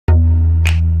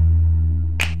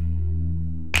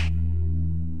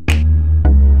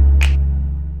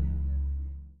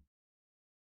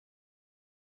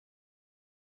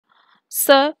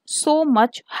Sir, so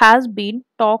much has been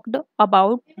talked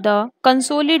about the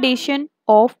consolidation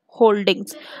of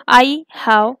holdings. I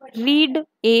have read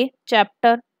a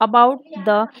chapter about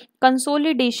the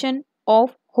consolidation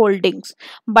of holdings,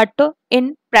 but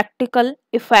in practical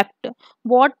effect,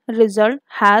 what result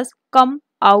has come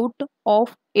out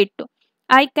of it?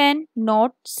 I can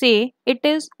not say it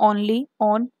is only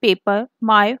on paper.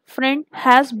 My friend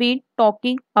has been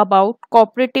talking about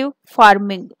cooperative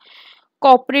farming.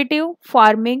 Cooperative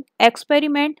farming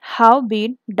experiment have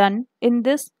been done in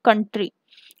this country.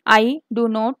 I do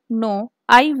not know.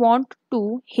 I want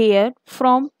to hear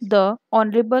from the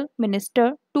Honorable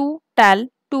Minister to tell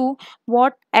to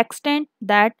what extent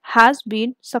that has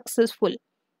been successful.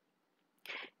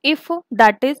 If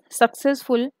that is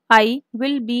successful, I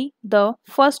will be the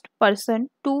first person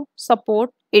to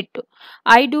support it.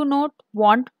 I do not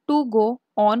want to go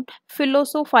on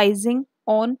philosophizing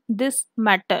on this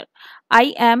matter.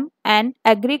 I am an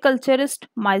agriculturist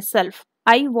myself.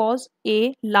 I was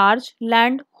a large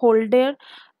landholder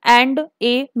and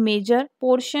a major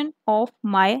portion of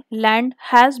my land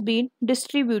has been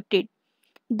distributed.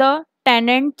 The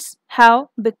tenants have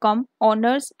become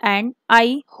owners and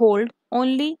I hold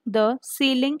only the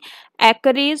ceiling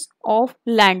acreage of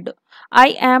land.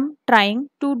 I am trying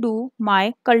to do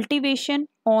my cultivation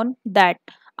on that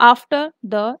after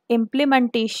the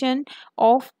implementation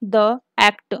of the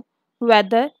act,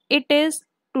 whether it is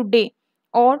today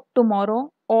or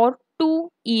tomorrow or 2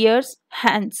 years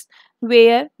hence,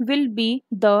 where will be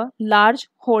the large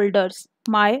holders.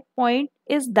 My point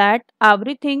is that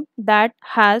everything that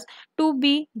has to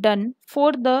be done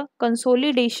for the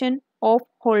consolidation of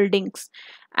holdings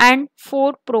and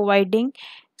for providing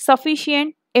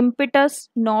sufficient impetus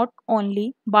not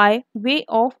only by way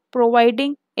of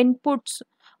providing inputs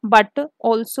but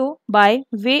also by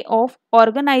way of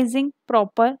organizing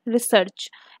proper research,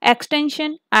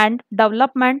 extension, and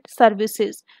development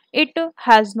services. It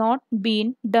has not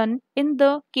been done in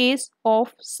the case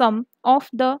of some of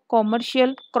the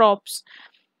commercial crops.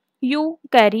 You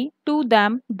carry to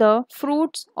them the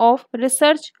fruits of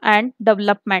research and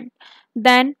development.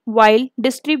 Then, while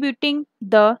distributing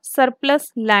the surplus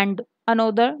land,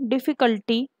 another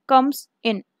difficulty comes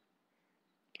in.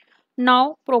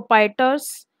 Now,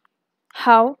 proprietors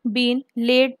have been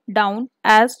laid down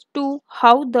as to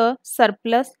how the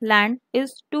surplus land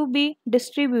is to be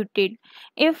distributed.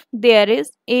 If there is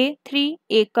a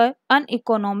 3-acre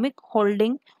uneconomic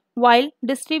holding, while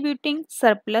distributing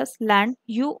surplus land,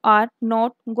 you are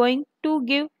not going to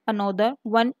give another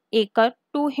 1 acre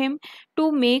to him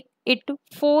to make it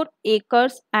 4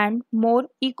 acres and more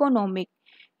economic.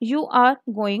 You are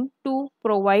going to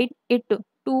provide it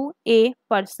to a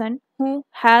person who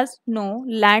has no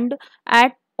land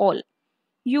at all.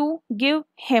 You give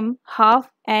him half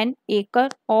an acre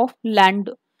of land.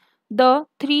 The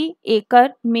 3-acre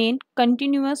main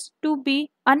continues to be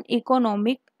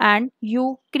uneconomic and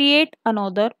you create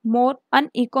another more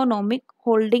uneconomic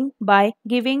holding by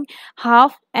giving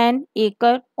half an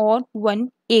acre or 1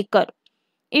 acre.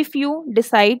 If you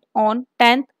decide on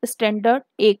 10th standard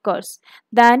acres,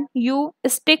 then you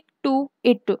stick to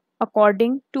it.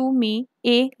 According to me,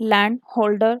 a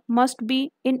landholder must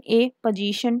be in a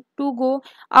position to go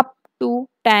up to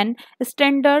 10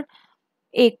 standard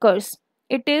acres.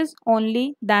 It is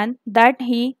only then that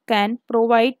he can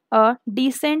provide a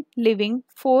decent living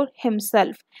for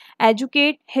himself,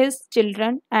 educate his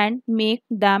children, and make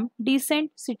them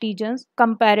decent citizens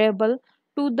comparable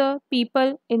to the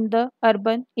people in the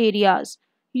urban areas.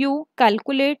 You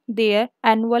calculate their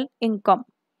annual income.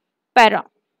 Para.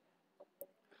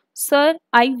 Sir,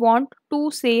 I want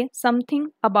to say something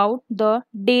about the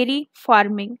dairy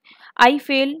farming. I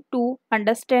fail to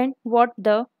understand what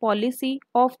the policy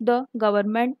of the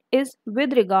government is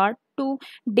with regard to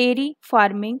dairy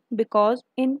farming because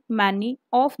in many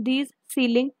of these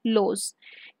ceiling laws,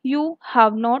 you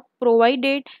have not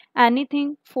provided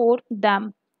anything for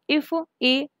them. If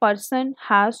a person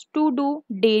has to do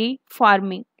dairy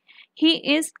farming,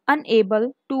 he is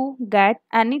unable to get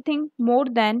anything more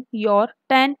than your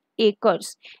 10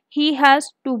 acres. He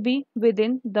has to be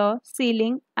within the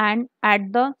ceiling and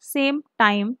at the same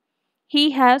time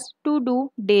he has to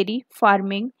do dairy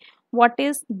farming. What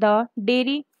is the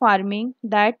dairy farming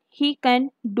that he can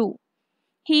do?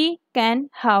 He can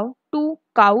have 2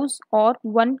 cows or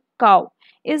 1 cow.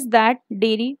 Is that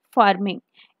dairy farming?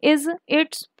 Is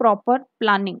its proper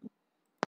planning?